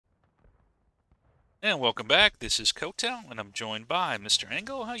And welcome back. This is Kotel, and I'm joined by Mr.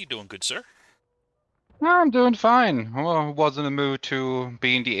 Engel. How you doing, good sir? I'm doing fine. Well, was in the mood to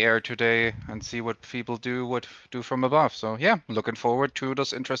be in the air today and see what people do from above. So yeah, looking forward to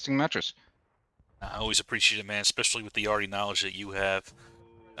those interesting matches. I always appreciate it, man, especially with the already knowledge that you have,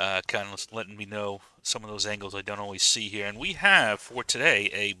 kind of letting me know some of those angles I don't always see here. And we have, for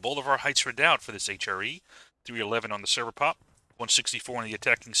today, a Bolivar Heights Redoubt for this HRE, 311 on the server pop, 164 on the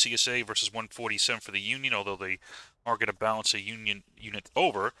attacking CSA versus 147 for the Union, although they are going to balance a Union unit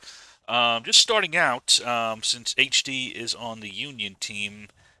over. Just starting out, since HD is on the Union team,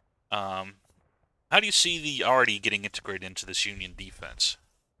 um, how do you see the already getting integrated into this Union defense?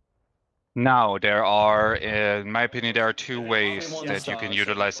 Now, in my opinion, there are two ways that you can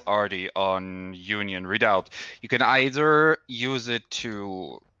utilize Arty on Union Redoubt. You can either use it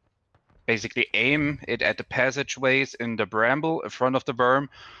to basically aim it at the passageways in the bramble in front of the berm,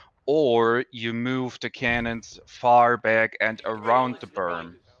 or you move the cannons far back and around the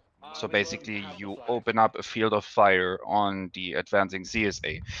berm. So basically, you open up a field of fire on the advancing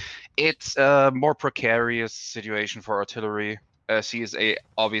CSA. It's a more precarious situation for artillery. CSA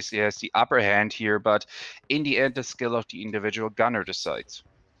obviously has the upper hand here, but in the end, the skill of the individual gunner decides.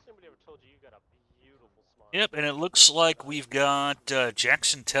 Yep, and it looks like we've got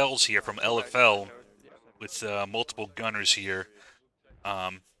Jackson Tells here from LFL with multiple gunners here.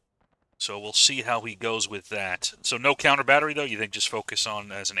 Um, so we'll see how he goes with that. So no counter battery though. You think just focus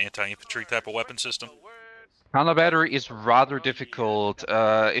on as an anti-infantry type of weapon system? Counter battery is rather difficult.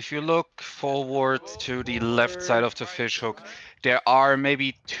 If you look forward to the left side of the fishhook, there are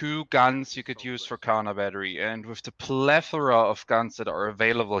maybe two guns you could use for counter battery, and with the plethora of guns that are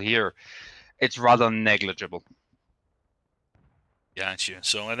available here, it's rather negligible. Gotcha.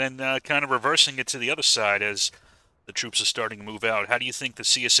 So and then kind of reversing it to the other side as the troops are starting to move out. How do you think the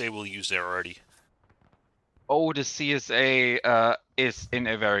CSA will use their already? Oh, the CSA is in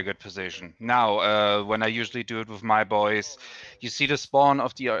a very good position. Now, when I usually do it with my boys, you see the spawn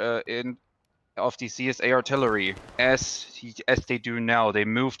of the CSA artillery as they do now. They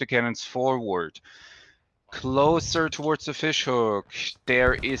move the cannons forward, closer towards the fishhook.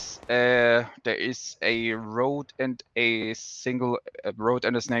 There is a road and a single road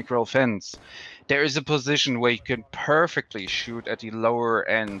and a snake rail fence. There is a position where you can perfectly shoot at the lower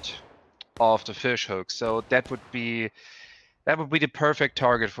end of the fishhook. So that would be the perfect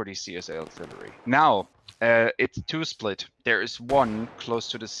target for the CSA artillery. Now, it's two split. There is one close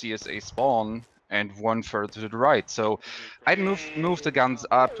to the CSA spawn and one further to the right. So I'd move the guns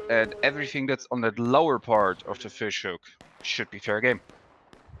up, and everything that's on the lower part of the fishhook should be fair game.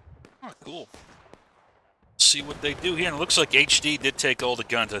 Oh, cool. See what they do here. And it looks like HD did take all the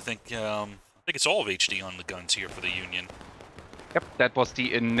guns. I think it's all of HD on the guns here for the Union. Yep, that was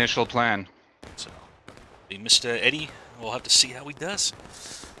the initial plan. So, the Mr. Eddie, we'll have to see how he does.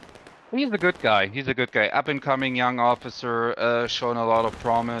 He's a good guy. He's a good guy. Up and coming young officer, showing a lot of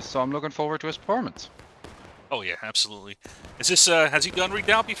promise. So I'm looking forward to his performance. Oh yeah, absolutely. Is this has he done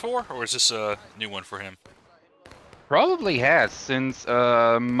Redoubt before, or is this a new one for him? Probably has, since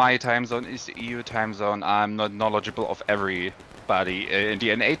my time zone is the EU time zone. I'm not knowledgeable of everybody in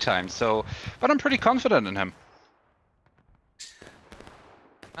the NA time, but I'm pretty confident in him.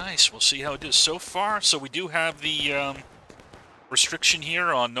 Nice. We'll see how it does so far. So we do have the restriction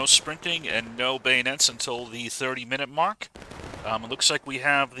here on no sprinting and no bayonets until the 30-minute mark. It looks like we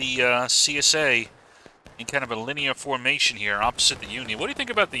have the CSA in kind of a linear formation here opposite the Union. What do you think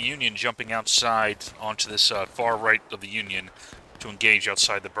about the Union jumping outside onto this far right of the Union to engage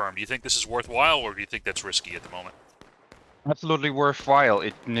outside the berm? Do you think this is worthwhile, or do you think that's risky at the moment? Absolutely worthwhile.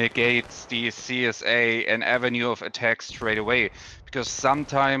 It negates the CSA an avenue of attack straight away, because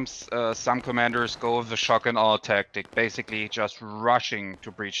sometimes some commanders go with the shock and awe tactic, basically just rushing to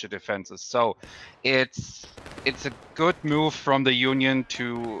breach the defenses. So it's a good move from the Union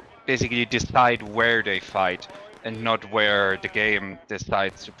to basically decide where they fight and not where the game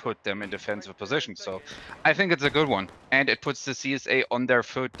decides to put them in defensive position. So I think it's a good one, and it puts the CSA on their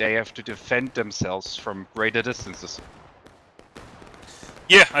foot. They have to defend themselves from greater distances.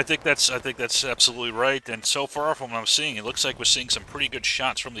 Yeah, I think that's absolutely right. And so far from what I'm seeing, it looks like we're seeing some pretty good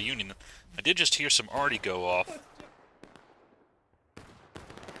shots from the Union. I did just hear some arty go off.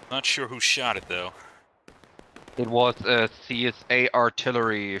 Not sure who shot it though. It was a CSA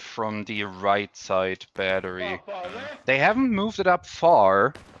artillery from the right side battery. They haven't moved it up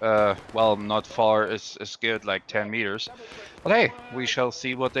far. Well, not far is good, like 10 meters. But hey, we shall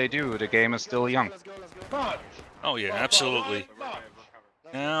see what they do. The game is still young. Oh yeah, absolutely.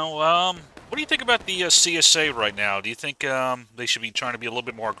 Now, what do you think about the CSA right now? Do you think they should be trying to be a little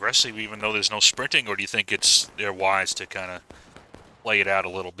bit more aggressive, even though there's no sprinting, or do you think they're wise to kind of play it out a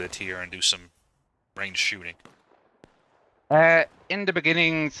little bit here and do some range shooting? In the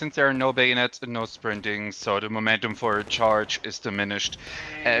beginning, since there are no bayonets and no sprinting, so the momentum for a charge is diminished.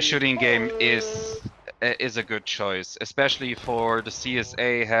 Shooting game is a good choice, especially for the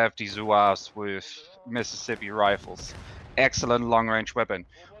CSA have the Zouaves with Mississippi rifles. Excellent long-range weapon.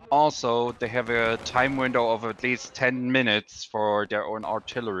 Also, they have a time window of at least 10 minutes for their own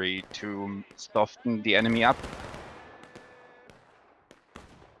artillery to soften the enemy up.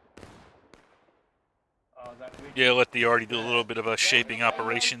 Yeah, let the Arty do a little bit of shaping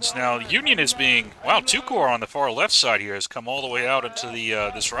operations. Now, Union is being... Wow, 2-Corps on the far left side here has come all the way out into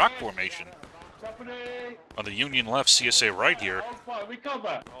the this rock formation. On the Union left, CSA right here.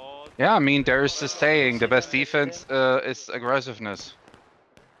 Yeah, I mean, there's the saying, the best defense is aggressiveness.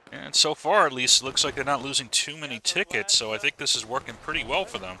 And so far, at least, it looks like they're not losing too many tickets, so I think this is working pretty well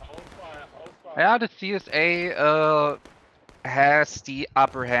for them. Yeah, the CSA has the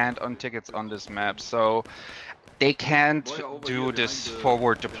upper hand on tickets on this map, so they can't do this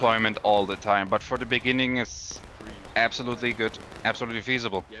forward deployment all the time, but for the beginning it's absolutely good, absolutely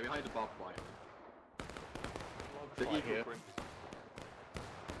feasible.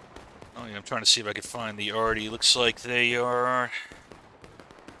 Oh yeah, I'm trying to see if I can find the Arty. Looks like they are...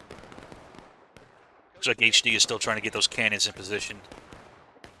 Looks like HD is still trying to get those cannons in position.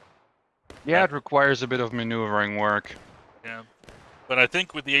 Yeah, it requires a bit of maneuvering work. Yeah, but I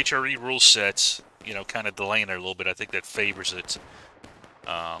think with the HRE rule sets, you know, kind of delaying it a little bit, I think that favors it.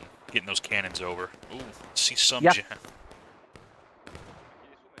 Getting those cannons over. Ooh, see some Yep. jam.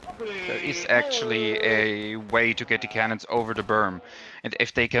 There is actually a way to get the cannons over the berm, and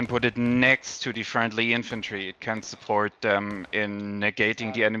if they can put it next to the friendly infantry, it can support them in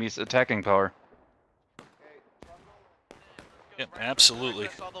negating the enemy's attacking power. Yep, absolutely.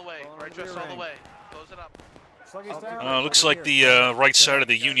 All the way. All the way. Close it up. Looks like the right side of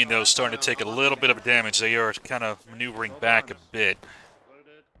the Union, though, is starting to take a little bit of damage. They are kind of maneuvering back a bit.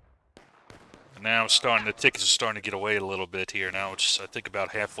 And now the tickets are starting to get away a little bit here. Now it's, I think,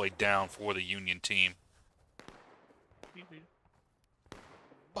 about halfway down for the Union team.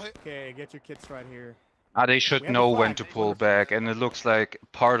 Okay, get your kits right here. They should know when to pull back, and it looks like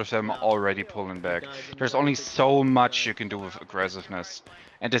part of them are already pulling back. There's only so much you can do with aggressiveness.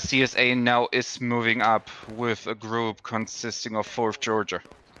 And the CSA now is moving up with a group consisting of 4th Georgia,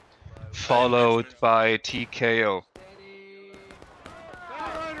 followed by TKO.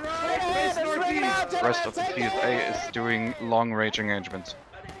 The rest of the CSA is doing long-range engagements.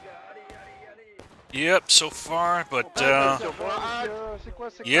 Yep, so far, but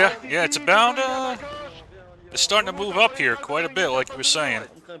yeah, it's about it's starting to move up here quite a bit, like you were saying.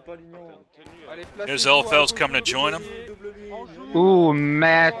 There's LFLs coming to join them. Ooh,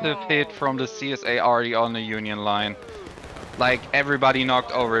 massive hit from the CSA already on the Union line. Like, everybody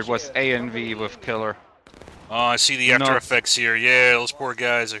knocked over. It was A and V with Killer. Oh, I see the after effects here. Yeah, those poor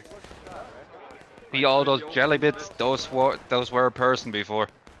guys are... See all those jelly bits? Those were a person before.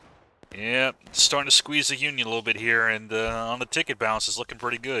 Yeah, starting to squeeze the Union a little bit here, and on the ticket balance is looking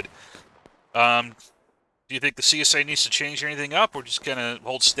pretty good. Do you think the CSA needs to change anything up, or just kind of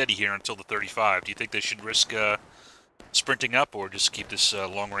hold steady here until the 35? Do you think they should risk sprinting up, or just keep this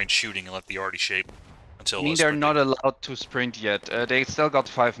long-range shooting and let the Arty shape until... They're not allowed to sprint yet. They still got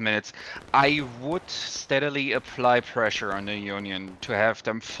 5 minutes. I would steadily apply pressure on the Union to have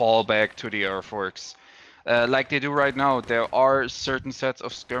them fall back to the earthworks. Like they do right now. There are certain sets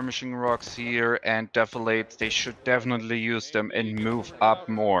of skirmishing rocks here and defilades. They should definitely use them and move up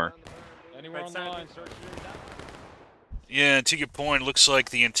more. Yeah, and to your point, it looks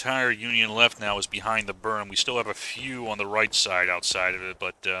like the entire Union left now is behind the berm. We still have a few on the right side outside of it,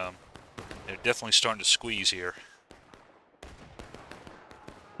 but they're definitely starting to squeeze here.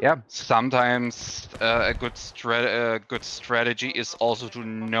 Yeah, sometimes a good strategy is also to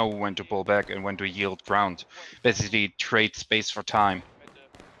know when to pull back and when to yield ground. Basically, trade space for time.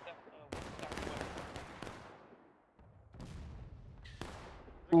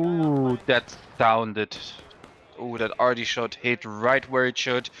 Ooh, that sounded... Ooh, that Arty shot hit right where it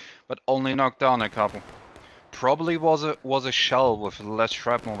should, but only knocked down a couple. Probably was a shell with less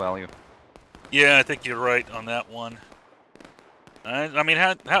shrapnel value. Yeah, I think you're right on that one. I mean,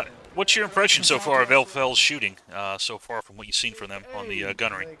 what's your impression so far of LFL's shooting so far from what you've seen from them on the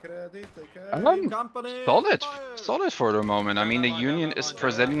gunnery? Solid for the moment. I mean, the Union is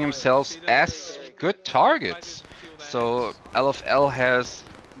presenting themselves as good targets, so LFL has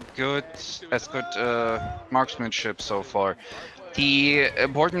good marksmanship so far. The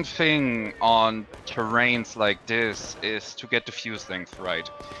important thing on terrains like this is to get the fuse length right.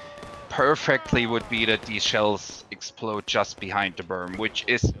 Perfectly would be that these shells explode just behind the berm, which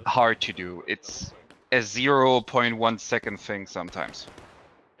is hard to do. It's a 0.1 second thing sometimes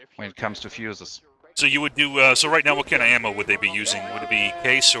when it comes to fuses. So you would do, so right now what kind of ammo would they be using? Would it be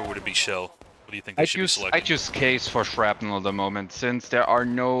case or would it be shell? What do you think they should be selecting? I choose case for shrapnel at the moment, since there are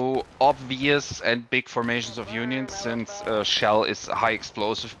no obvious and big formations of unions, since shell is high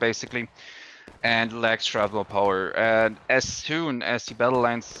explosive basically, and lacks shrapnel power. And as soon as the battle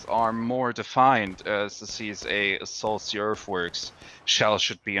lines are more defined, as the CSA assaults the earthworks, shell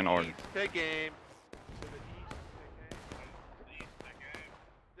should be in order. Take aim.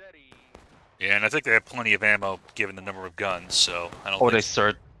 Yeah, and I think they have plenty of ammo given the number of guns, so I don't Oh,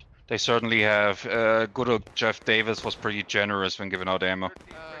 think... they certainly have. Good old Jeff Davis was pretty generous when giving out ammo.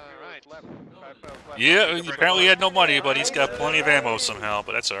 Yeah, apparently he had no money, but he's got plenty of ammo somehow,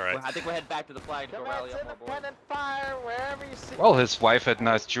 but that's alright. Well, I think we'll head back to the flag to go rally up more boys. Well, his wife had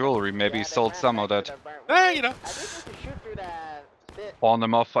nice jewelry. Maybe he sold some of that. You know. Pawn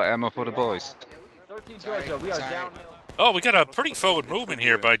them off for ammo for the boys. 13 Georgia, we are downhill. Oh, we got a pretty forward movement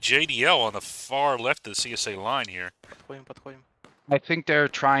here by JDL on the far left of the CSA line here. I think they're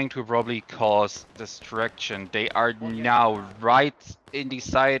trying to probably cause distraction. They are now right in the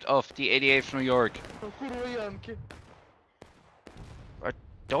side of the 88th New York. But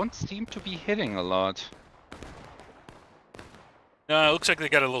don't seem to be hitting a lot. No, it looks like they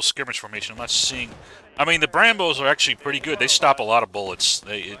got a little skirmish formation. I'm not seeing... I mean, the Brambos are actually pretty good. They stop a lot of bullets.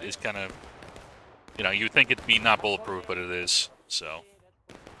 It's kind of... You know, you'd think it'd be not bulletproof, but it is, so...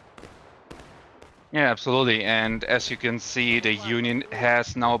 Yeah, absolutely. And as you can see, the Union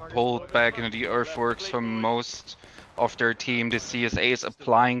has now pulled back into the earthworks for most of their team. The CSA is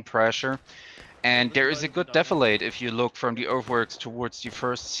applying pressure. And there is a good defilade if you look from the earthworks towards the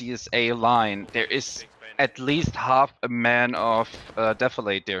first CSA line. There is at least half a man of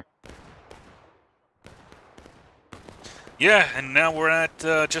defilade there. Yeah, and now we're at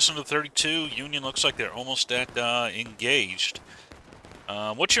just under 32. Union looks like they're almost at engaged.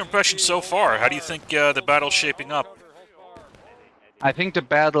 What's your impression so far? How do you think the battle's shaping up? I think the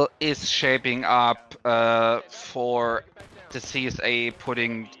battle is shaping up for the CSA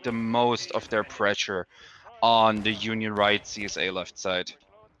putting the most of their pressure on the Union right, CSA left side.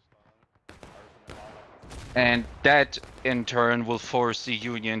 And that, in turn, will force the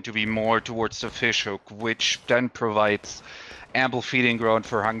Union to be more towards the fishhook, which then provides ample feeding ground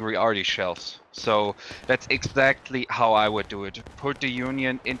for hungry arty shells. So that's exactly how I would do it. Put the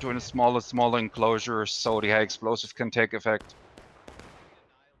Union into a smaller enclosure so the high explosive can take effect.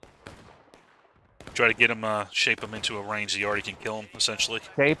 Try to get him, shape him into a range the arty can kill him, essentially.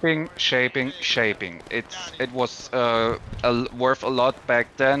 Shaping. It was worth a lot back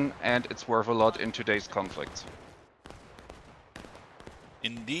then, and it's worth a lot in today's conflict.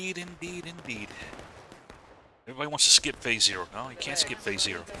 Indeed, indeed, indeed. Everybody wants to skip phase 0. No, you can't skip phase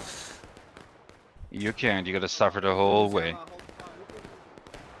 0. You can't. You gotta suffer the whole way.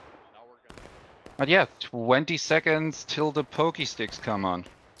 But yeah, 20 seconds till the pokey sticks come on.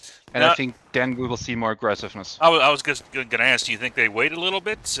 And now, I think then we will see more aggressiveness. I was just going to ask, do you think they wait a little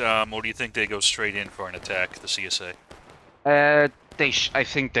bit, or do you think they go straight in for an attack, the CSA? I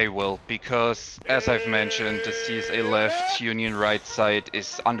think they will, because, as I've mentioned, the CSA left, Union right side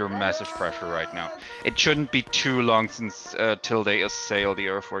is under massive pressure right now. It shouldn't be too long since till they assail the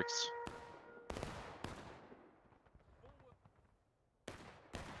earthworks.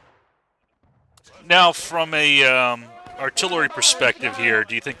 Now, from a artillery perspective here,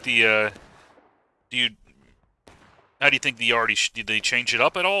 do you think the how do you think the arty did they change it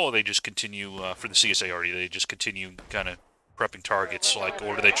up at all, or they just continue for the CSA arty? They just continue kind of prepping targets, like,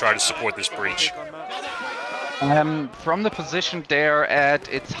 or do they try to support this breach? From the position they're at,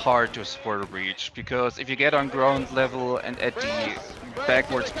 it's hard to support a breach, because if you get on ground level and at the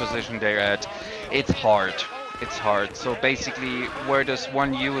backwards position they're at, it's hard. It's hard. So basically, where this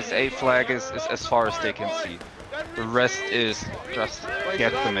one USA flag is as far as they can see. The rest is just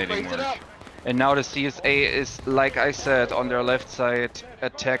guesstimating work. And now the CSA is, like I said, on their left side,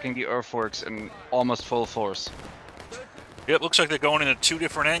 attacking the earthworks in almost full force. It looks like they're going into 2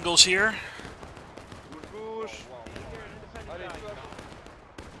 different angles here.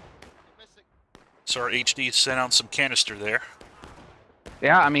 So our HD sent out some canister there.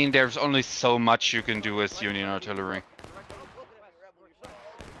 Yeah, I mean, there's only so much you can do with Union artillery.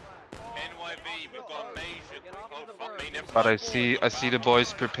 But I see the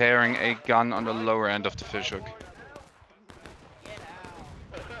boys preparing a gun on the lower end of the fishhook.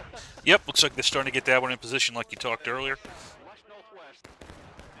 Yep, looks like they're starting to get that one in position like you talked earlier.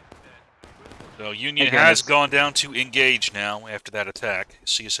 So Union Again, has it's- gone down to engage now after that attack.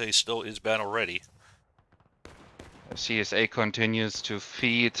 CSA still is battle ready. CSA continues to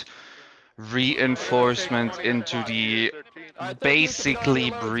feed reinforcements into the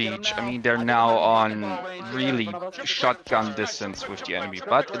basically breach. I mean, they're now on really shotgun distance with the enemy,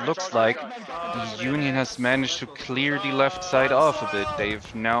 but it looks like the Union has managed to clear the left side off a bit.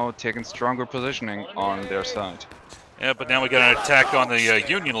 They've now taken stronger positioning on their side. Yeah, but now we got an attack on the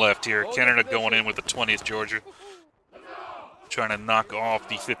Union left here. Canada going in with the 20th Georgia. Trying to knock off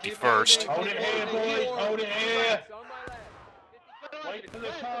the 51st. Hold it here, boys. Hold it here.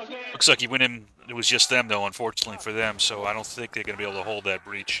 Looks like he went in. It was just them, though, unfortunately for them. So I don't think they're going to be able to hold that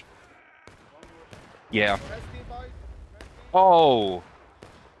breach. Yeah. Oh.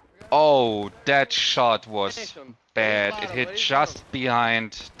 Oh, that shot was bad. It hit just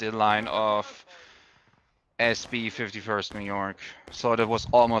behind the line of SB 51st New York. So that was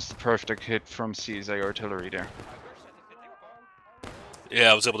almost a perfect hit from CSA artillery there.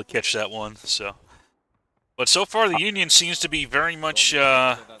 Yeah, I was able to catch that one. So, but so far the Union seems to be very much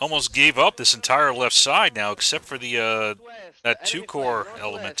almost gave up this entire left side now, except for the that 2-core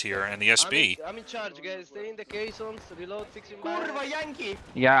element here and the SB. I'm in charge, guys. Stay in the caissons, reload, fixing barrels.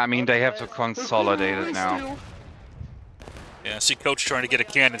 Yeah, I mean, they have to consolidate it now. Yeah, I see Coach trying to get a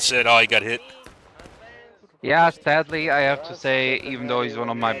cannon, said, oh, he got hit. Yeah, sadly, I have to say, even though he's one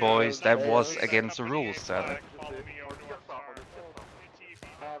of my boys, that was against the rules, sadly.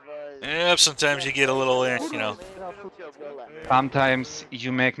 Yeah, sometimes you get a little, you know. Sometimes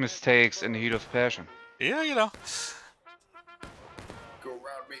you make mistakes in the heat of passion. Yeah, you know.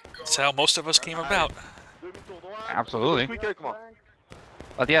 That's how most of us came about. Absolutely.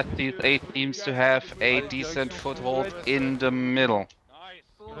 But yes, CSA seems to have a decent foothold in the middle.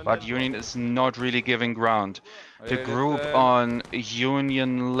 But Union is not really giving ground. The group on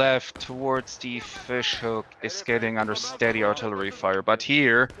Union left towards the fishhook is getting under steady artillery fire. But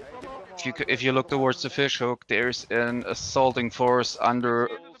here, if you look towards the fishhook, there's an assaulting force under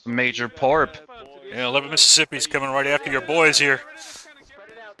Major Porp. Yeah, 11 Mississippi's coming right after your boys here.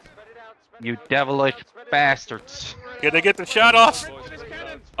 You devilish bastards. Did they get the shot off?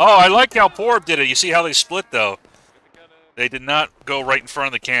 Oh, I like how Porb did it. You see how they split, though? They did not go right in front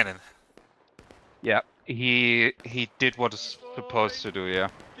of the cannon. Yeah, he did what he's supposed to do, yeah.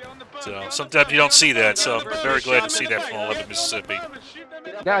 So sometimes you don't see that, so I'm very glad to see that from 11 Mississippi.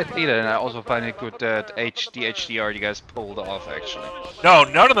 Yeah, I see that, and I also find it good that the HDR you guys pulled off, actually. No,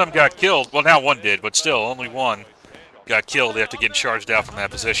 none of them got killed. Well, now one did, but still, only one got killed after getting charged out from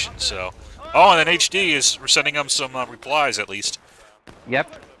that position. So, oh, and then HD is sending them some replies, at least.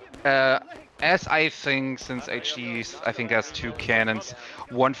 Yep. As I think, since HD, I think, has 2 cannons,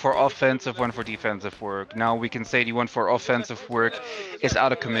 one for offensive, one for defensive work. Now we can say the one for offensive work is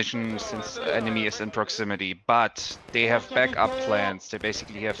out of commission since the enemy is in proximity, but they have backup plans. They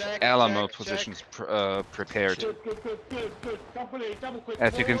basically have Alamo positions prepared.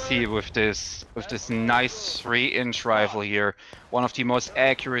 As you can see with this nice 3-inch rifle here, one of the most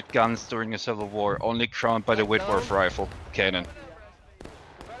accurate guns during the Civil War, only crowned by the Whitworth rifle cannon.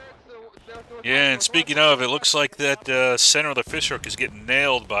 Yeah, and speaking of, it looks like that center of the fishhook is getting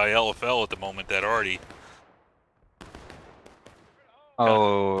nailed by LFL at the moment, that Artie.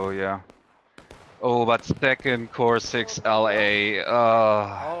 Oh, yeah. Oh, but second core 6 LA.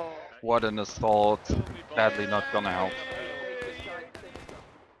 What an assault. Sadly not gonna help.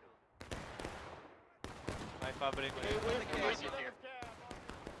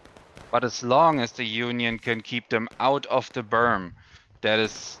 But as long as the Union can keep them out of the berm, that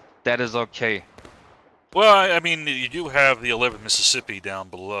is okay. Well, I mean, you do have the 11 Mississippi down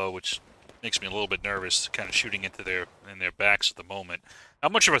below, which makes me a little bit nervous, kind of shooting into their backs at the moment. How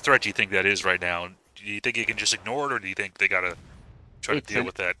much of a threat do you think that is right now? Do you think you can just ignore it, or do you think they gotta try to deal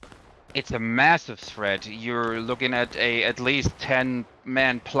with that? It's a massive threat. You're looking at at least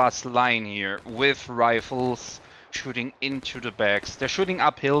 10-man plus line here with rifles shooting into the backs. They're shooting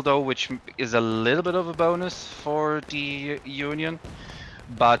uphill though, which is a little bit of a bonus for the Union.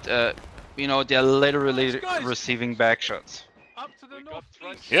 But, you know, they're literally receiving back shots.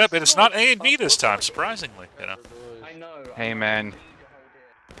 Yeah, but it's not A and B this time, surprisingly, you know. Hey, man.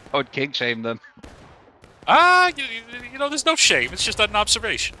 Don't king shame them. You know, there's no shame. It's just an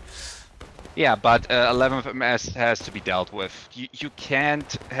observation. Yeah, but 11th MS has to be dealt with. You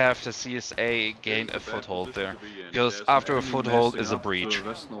can't have the CSA gain a foothold there, because after a foothold is a breach.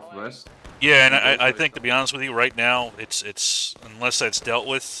 Yeah, and I think, to be honest with you, right now, it's unless that's dealt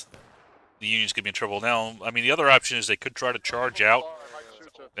with, the Union's gonna be in trouble. Now, I mean, the other option is they could try to charge out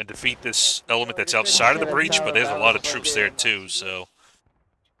and defeat this element that's outside of the breach, but there's a lot of troops there too, so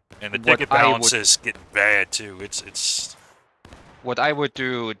And the What ticket I balance would- is getting bad too. It's What I would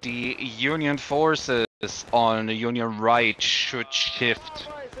do, the Union forces on the Union right should shift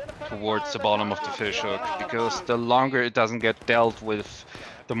towards the bottom of the fishhook, because the longer it doesn't get dealt with,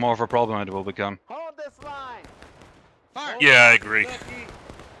 the more of a problem it will become. Hold this line. yeah, I agree.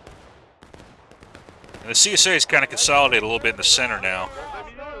 And the CSA is kind of consolidated a little bit in the center now.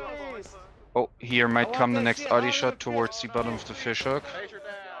 Oh, here might come the next Audi shot towards the bottom of the fishhook.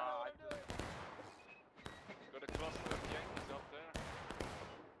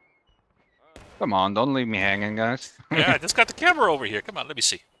 Come on, don't leave me hanging, guys. Yeah, I just got the camera over here. Come on, let me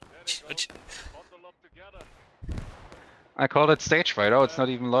see. I called it stage fright. Oh, it's not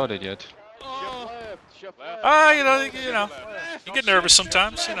even loaded yet. Ah, you know, you get nervous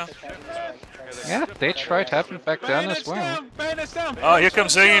sometimes, you know. Yeah, stage fright happened back then as well. Oh, here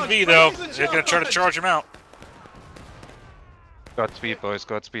comes A and B though. They're gonna try to charge him out. Godspeed, boys,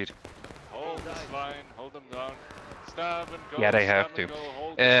 Godspeed. Hold this line, hold them down. Stab and go. Yeah, they have stab and to. go,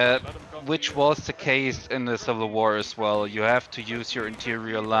 hold them, let them come Which to you. was the case in the Civil War as well. You have to use your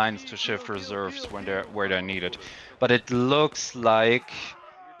interior lines to shift reserves when where they're needed. But it looks like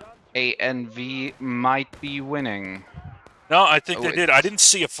ANV might be winning. No, I think Oh, they wait. did. I didn't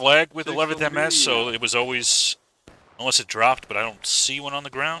see a flag with 11th MS, so it was always, unless it dropped, but I don't see one on the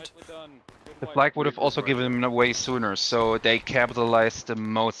ground. The flag would have also given them away sooner, so they capitalized the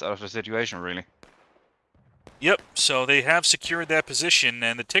most out of the situation, really. Yep, so they have secured that position,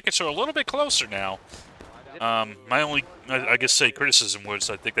 and the tickets are a little bit closer now. My only, I guess, say criticism was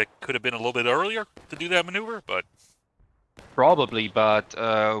I think that could have been a little bit earlier to do that maneuver, but Probably, but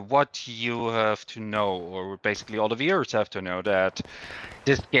what you have to know, or basically all the viewers have to know, that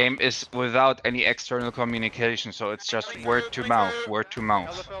this game is without any external communication, so it's just word to mouth, word to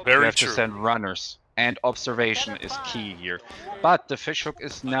mouth. You very have true. to send runners, and observation is key here. But the fishhook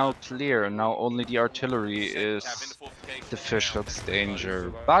is now clear, now only the artillery is the fishhook's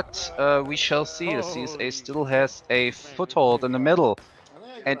danger. But we shall see, the CSA still has a foothold in the middle,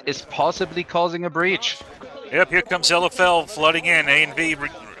 and is possibly causing a breach. Yep, here comes LFL flooding in. A and B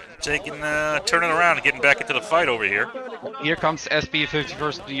taking, turning around and getting back into the fight over here. Here comes SB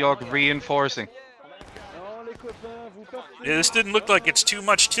 51st New York reinforcing. Yeah, this didn't look like it's too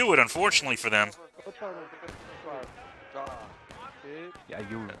much to it, unfortunately for them. Yeah,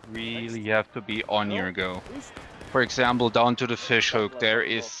 you really have to be on your go. For example, down to the fishhook, there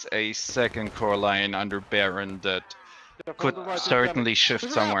is a second core line under Baron that could certainly shift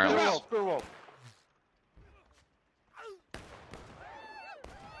somewhere else.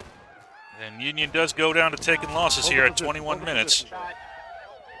 And Union does go down to taking losses here at 21 minutes.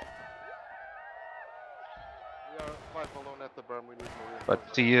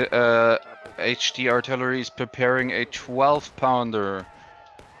 But the HD artillery is preparing a 12-pounder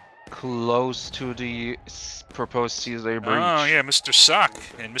close to the proposed CSA breach. Oh, yeah, Mr. Sock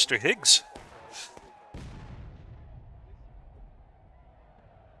and Mr. Higgs.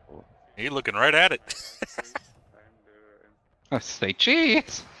 He looking right at it. Say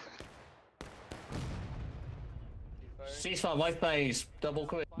cheese! Ceasefire, white base, double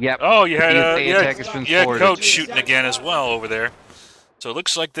quick. Yep. Oh, you had, CSA attack has been thwarted. Coach shooting again as well over there. So it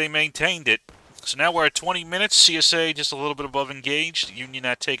looks like they maintained it. So now we're at 20 minutes. CSA just a little bit above engaged. Union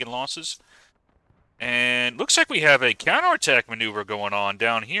not taking losses. And looks like we have a counterattack maneuver going on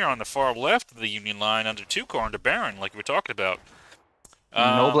down here on the far left of the Union line under 2-car under Baron, like we were talking about.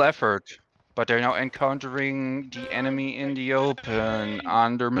 Noble effort. But they're now encountering the enemy in the open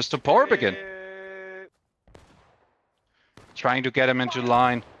under Mr. Porbigan. Trying to get him into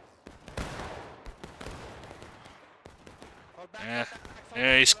line.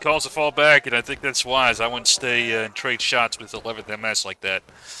 Yeah, he calls a fall back, and I think that's wise. I wouldn't stay and trade shots with 11th MS like that.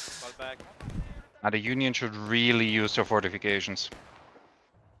 Now the Union should really use their fortifications.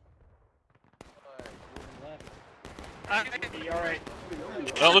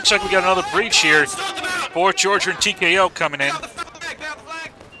 Well, it looks like we got another breach here. Fort Georgia and TKO coming in.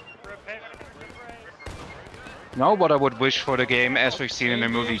 Now what I would wish for the game, as we've seen in the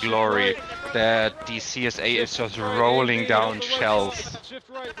movie Glory, that the CSA is just rolling down shells.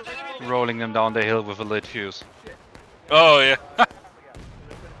 Rolling them down the hill with a lit fuse. Oh, yeah.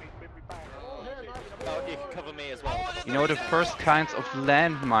 You know, the first kinds of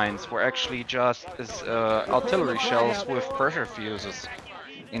landmines were actually just artillery shells with pressure fuses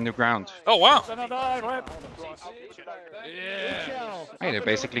in the ground. Oh, wow. Hey, they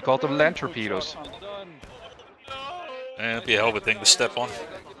basically called them land torpedoes. That'd be a hell of a thing to step on.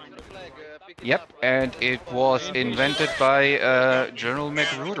 Yep, and it was invented by General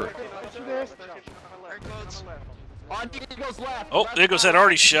McRuder. Oh, there goes that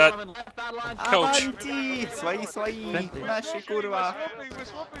Artie shot. Coach. Avanti! Swai! Nasci, kurwa!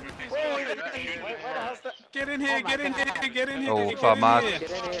 Get in here, get in here, get in here! Oh, get in Famat. here.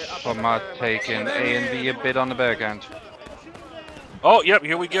 Famat taking A and B a bit on the back end. Oh, yep,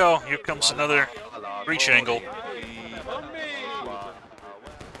 here we go. Here comes another breach angle.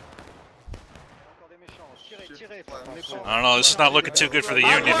 I don't know, this is not looking too good for the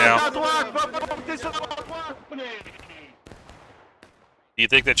Union now. Do you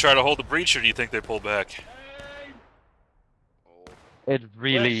think they try to hold the breach, or do you think they pull back? It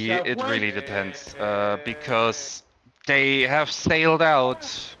really depends, because they have sailed out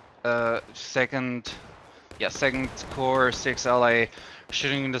second Corps 6 LA,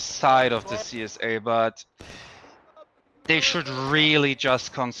 shooting the side of the CSA, but they should really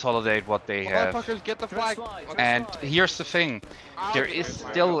just consolidate what they have. Get the flag. And here's the thing,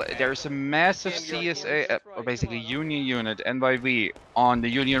 there's a massive CSA, or basically Union unit, NYV, on the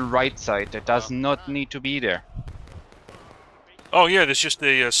Union right side that does not need to be there. Oh yeah, there's just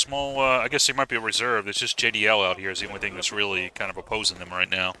a small, I guess they might be a reserve. There's just JDL out here is the only thing that's really kind of opposing them right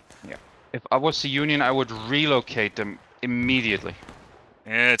now. Yeah. If I was the Union, I would relocate them immediately.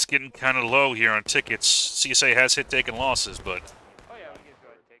 Yeah, it's getting kind of low here on tickets. CSA has hit taking losses, but...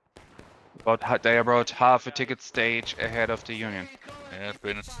 They are about half a ticket stage ahead of the Union. Yeah, it's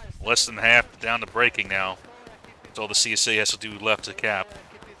been less than half down to breaking now. That's all the CSA has to do left to cap.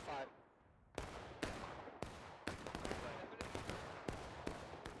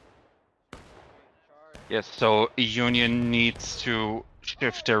 Yes, so Union needs to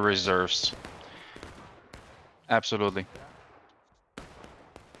shift their reserves. Absolutely.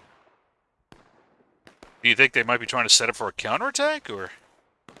 Do you think they might be trying to set up for a counterattack, or?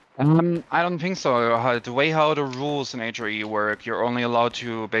 I don't think so. The way how the rules in HRE work, you're only allowed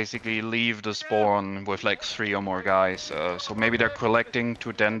to basically leave the spawn with like 3 or more guys. So maybe they're collecting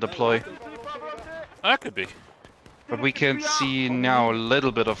to then deploy. That could be. But we can see now a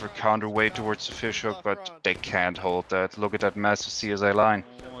little bit of a counterweight towards the fishhook, but they can't hold that. Look at that massive CSA line.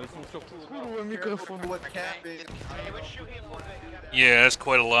 Yeah, that's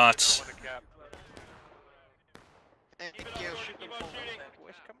quite a lot.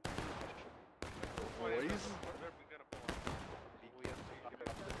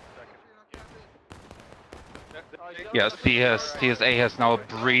 Yes, TSA has now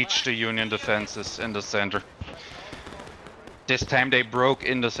breached the Union defenses in the center. This time they broke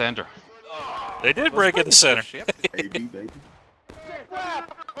in the center. They did break at the center.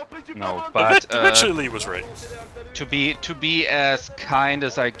 No, but eventually Lee was right. To be as kind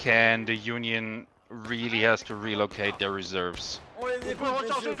as I can, the Union really has to relocate their reserves. Do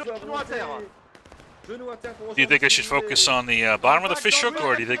you think I should focus on the bottom of the fishhook,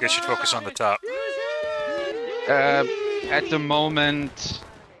 or do you think I should focus on the top? At the moment,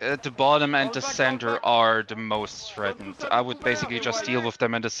 the bottom and the center are the most threatened. I would basically just deal with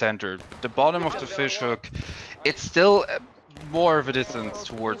them in the center. The bottom of the fishhook, it's still more of a distance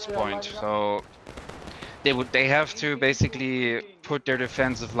towards point, so they have to basically put their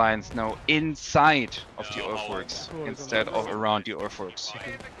defensive lines now inside of the earthworks instead of around the earthworks.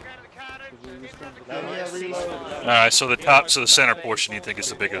 Alright, so the center portion you think is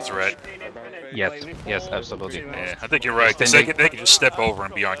the bigger threat? Yes, absolutely. Yeah, I think you're right, because they can just step over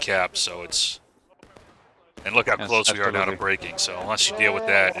and be on cap, so it's... And look how close we are now to breaking, so unless you deal with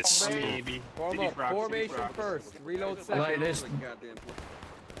that, it's... Formation first. Reload Like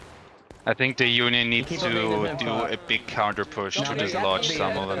I think the Union needs to do a big counter push to dislodge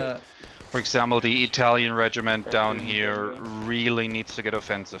some of them. For example, the Italian regiment down here really needs to get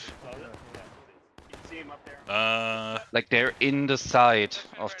offensive. Like they're in the side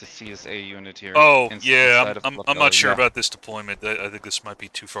of the CSA unit here. Oh, yeah, I'm not sure about this deployment. I think this might be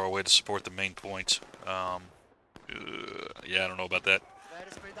too far away to support the main point. Yeah, I don't know about that.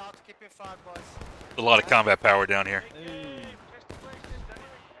 A lot of combat power down here.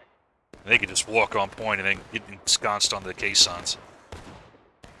 They could just walk on point and then get ensconced on the caissons.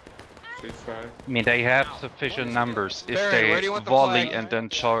 I mean, they have sufficient numbers. If they volley and then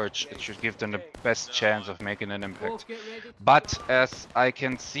charge, it should give them the best chance of making an impact. But as I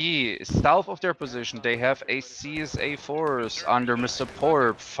can see, south of their position, they have a CSA force under Mr.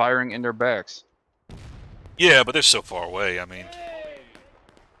 Porb firing in their backs. Yeah, but they're so far away, I mean...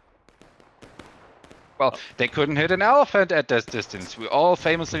 Well, they couldn't hit an elephant at this distance. We all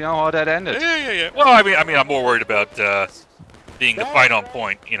famously know how that ended. Yeah. Well, I mean, I'm more worried about being the fight on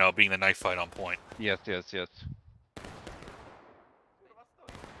point, you know, being the knife fight on point. Yes. And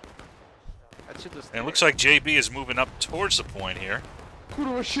it looks like JB is moving up towards the point here.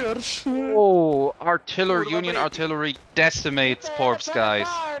 Oh, Union artillery decimates Porp's guys.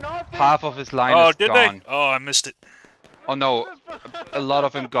 Half of his line Oh, is did gone. they? Oh, I missed it. Oh no, a lot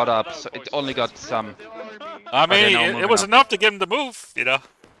of them got up, so it only got some. I But they're mean, now it moving was up. enough to get him to move, you know.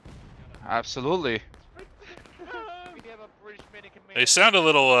 Absolutely. They sound a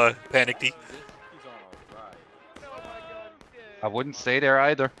little panicky. I wouldn't stay there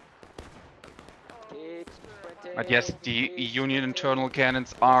either. But yes, the Union internal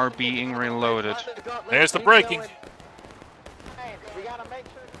cannons are being reloaded. There's the braking.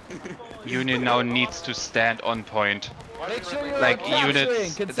 Union now needs to stand on point. Like capturing.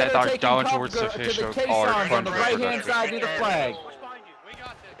 units that Consider are taking down cover towards to the the official caissons are on the right-hand counterproductive. side near the flag.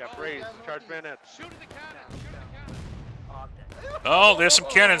 Yeah, freeze. Charge bandits. Oh, there's some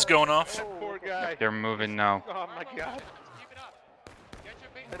cannons going off. Poor guy. They're moving now. Oh my god.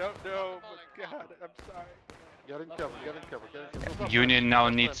 I don't know, but god, I'm sorry. Get in cover, get in cover, get in cover. Union now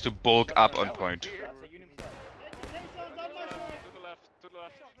needs to bulk up on point.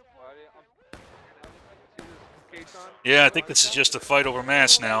 Yeah, I think this is just a fight over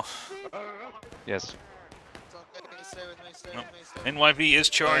mass now. Yes. NYV is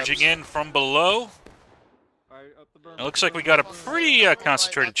charging in from below. It looks like we got a pretty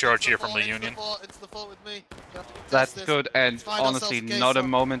concentrated charge here from the Union. That's good, and honestly, not a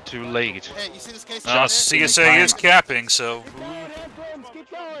moment too late. CSA is capping, so...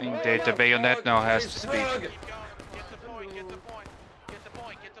 The bayonet now has to speak.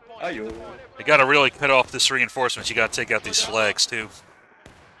 They gotta really cut off this reinforcements. You gotta take out these flags, too.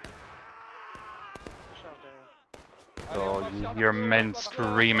 So you hear men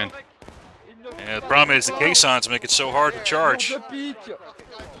screaming. Yeah, the problem is the caissons make it so hard to charge.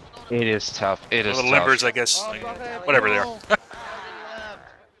 It is tough. It is The tough. limbers, I guess. Whatever they are.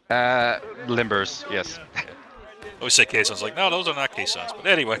 Limbers, yes. I always say caissons. Like, no, those are not caissons. But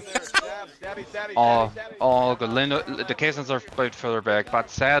anyway. All good. The caissons are a bit further back, but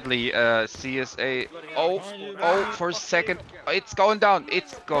sadly, CSA. Oh, for a second, it's going down.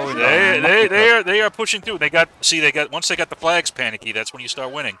 It's going down. They are pushing through. They got once they got the flags panicky. That's when you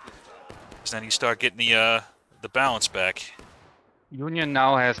start winning. So then you start getting the balance back. Union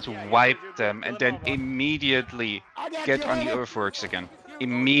now has to wipe them and then immediately get on the earthworks again.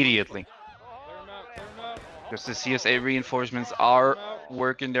 Immediately. Because the CSA reinforcements are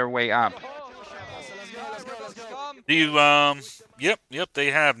working their way up. Do you, yep,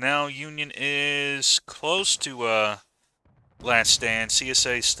 they have. Now Union is close to last stand.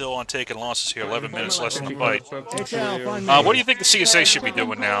 CSA still on taking losses here. 11 minutes less in the fight. What do you think the CSA should be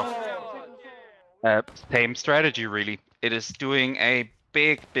doing now? Same strategy, really. It is doing a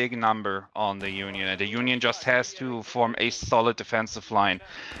big number on the Union, and the Union just has to form a solid defensive line.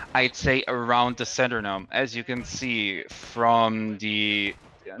 I'd say around the center now. As you can see from the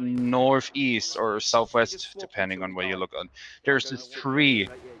northeast or southwest, depending on where you look on, there's this tree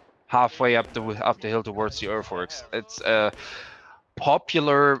halfway up the hill towards the earthworks. It's a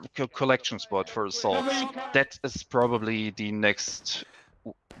popular collection spot for assaults. That is probably the next.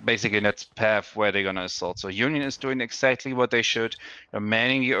 Basically, that's path where they're gonna assault. So Union is doing exactly what they should. They're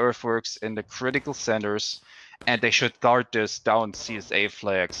manning the earthworks in the critical centers, and they should guard this down CSA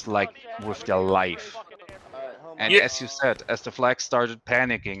flags like with their life. And as you said, as the flags started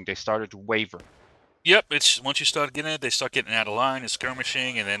panicking, they started to waver. Yep, it's once you start getting it, they start getting out of line and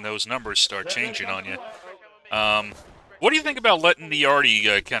skirmishing, and then those numbers start changing on you. What do you think about letting the Arty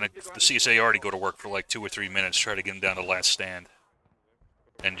the CSA Arty go to work for like 2 or 3 minutes, try to get them down to last stand?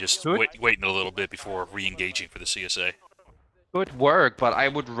 And just waiting a little bit before re-engaging for the CSA. Good work, but I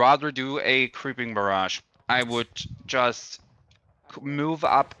would rather do a creeping barrage. I would just move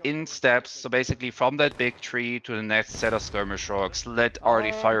up in steps, so basically from that big tree to the next set of skirmish rocks, let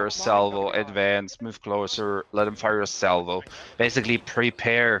Arty fire a salvo, advance, move closer, let him fire a salvo. Basically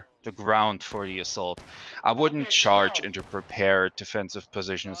prepare the ground for the assault. I wouldn't charge into prepared defensive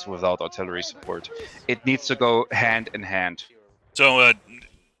positions without artillery support. It needs to go hand in hand. So,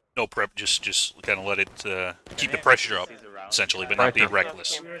 no prep, just kind of let it keep the pressure up, essentially, but not be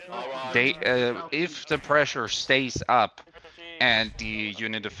reckless. If the pressure stays up and the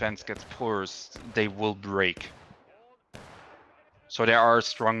unit defense gets porous, they will break. So there are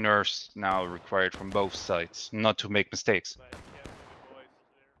strong nerves now required from both sides, not to make mistakes.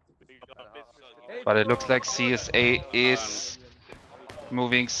 But it looks like CSA is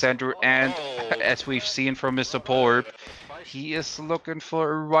moving center, and as we've seen from Mr. Porp, he is looking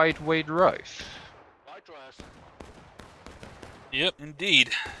for a right-way drive. Yep,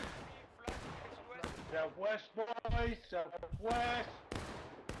 indeed.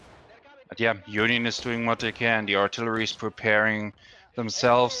 But yeah, Union is doing what they can. The artillery is preparing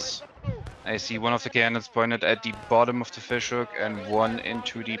themselves. I see one of the cannons pointed at the bottom of the fishhook and one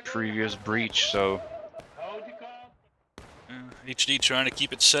into the previous breach, so... HD trying to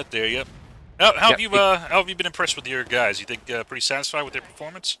keep it set there, yep. How have you been impressed with your guys? You think pretty satisfied with their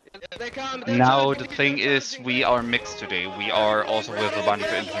performance? Now the thing is, we are mixed today. We are also with a bunch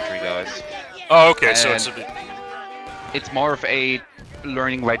of infantry guys. Oh, okay, And so it's a bit... It's more of a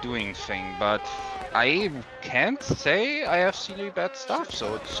learning by doing thing, but I can't say I have seen any bad stuff,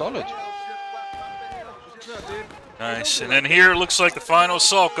 so it's solid. Nice, and then here it looks like the final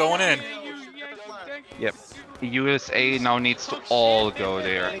assault going in. Yep. The USA now needs to all go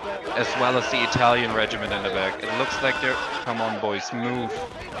there, as well as the Italian regiment in the back. It looks like they're... Come on, boys, move.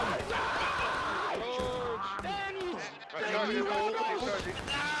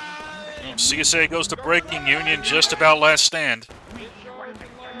 CSA goes to breaking Union, just about last stand.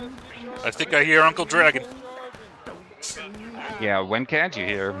 I think I hear Uncle Dragon. Yeah, when can't you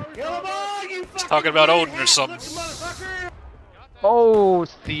hear? He's talking about Odin or something. Oh,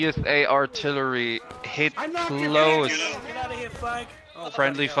 CSA artillery hit close.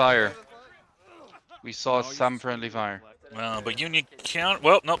 Friendly fire. We saw some friendly fire. Well, but Union count...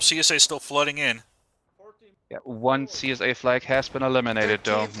 Well, nope, CSA is still flooding in. Yeah, one CSA flag has been eliminated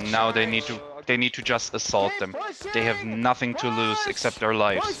though. Now they need to just assault them. They have nothing to lose except their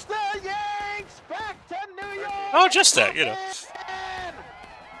lives. Oh, just that, you know.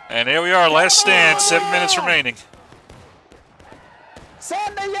 And here we are, last stand, 7 minutes remaining.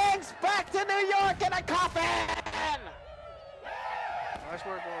 Send the Yanks back to New York in a coffin! Nice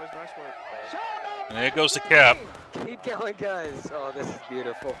work, boys. Nice work. And there goes the cap. Keep going, guys. Oh, this is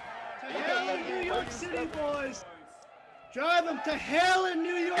beautiful. To hell in New York City, boys! Drive them to hell in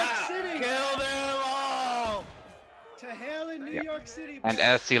New York City! Kill them all! To hell in New York City, boys! And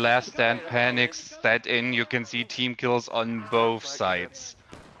as the last stand panics set in, you can see team kills on both sides,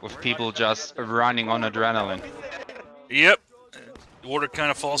 with people just running on adrenaline. Yep. The order kind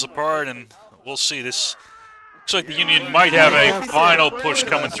of falls apart, and we'll see. This looks like the Union might have a final push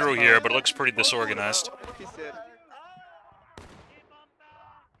coming through here, but it looks pretty disorganized.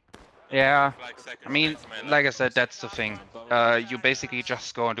 Yeah, I mean, like I said, that's the thing. You basically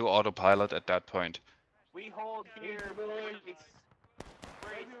just go into autopilot at that point. We hold here, boys.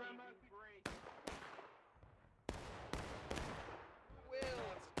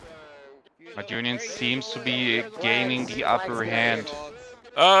 But Union seems to be gaining the upper hand.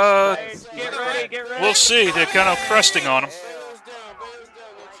 We'll see. They're kind of cresting on them.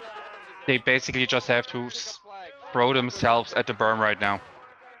 They basically just have to throw themselves at the berm right now.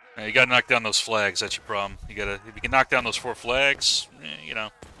 Yeah, you gotta knock down those flags. That's your problem. If you can knock down those 4 flags, you know.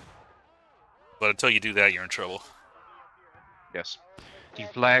 But until you do that, you're in trouble. Yes, the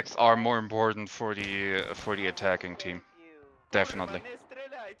flags are more important for the attacking team. Definitely.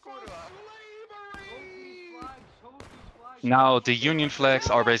 Now the Union flags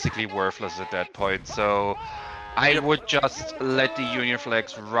are basically worthless at that point, so I would just let the Union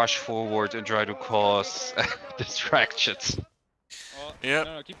flags rush forward and try to cause distractions. Yep.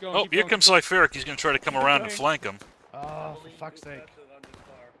 No, keep going, Oh, keep here going. comes Lyferic. He's gonna try to come around and flank him. Oh, for fuck's sake.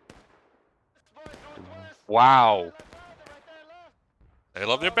 Wow. They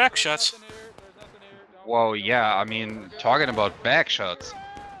love their back shots. Whoa, yeah, I mean, talking about back shots.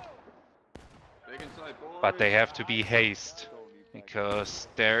 But they have to be haste, because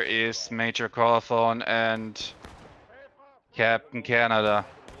there is Major Cawthon and Captain Canada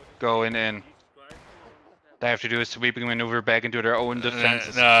going in. They have to do a sweeping maneuver back into their own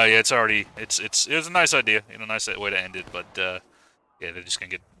defenses. No, yeah, it's already it was a nice idea, a nice way to end it, but yeah, they're just gonna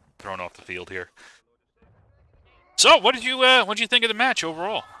get thrown off the field here. So, what did you think of the match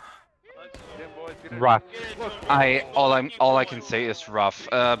overall? Rough. All I can say is rough.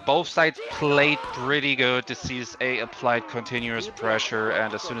 Both sides played pretty good. The CSA applied continuous pressure,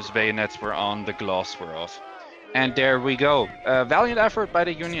 and as soon as bayonets were on, the gloss were off. And there we go. Valiant effort by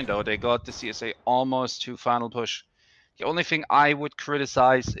the Union, though. They got the CSA almost to final push. The only thing I would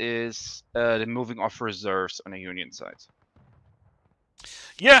criticize is the moving off reserves on the Union side.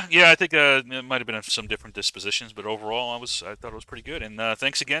 Yeah, I think it might have been some different dispositions, but overall, I thought it was pretty good. And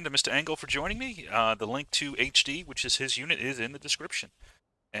thanks again to Mr. Engel for joining me. The link to HD, which is his unit, is in the description.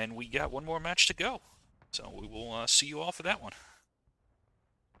 And we got one more match to go, so we will see you all for that one.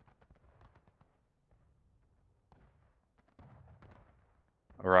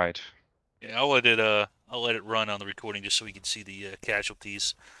 All right. Yeah, I'll let it run on the recording just so we can see the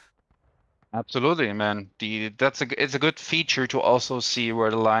casualties. Absolutely, man. It's a good feature to also see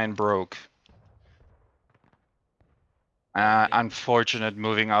where the line broke. Unfortunate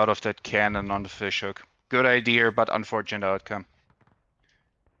moving out of that cannon on the fishhook. Good idea, but unfortunate outcome.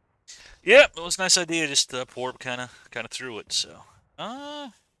 Yep, it was a nice idea. Just Porb kind of threw it. So,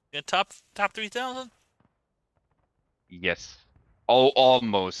 yeah, top 3,000. Yes. Oh,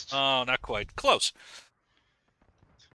 almost. Oh, not quite. Close.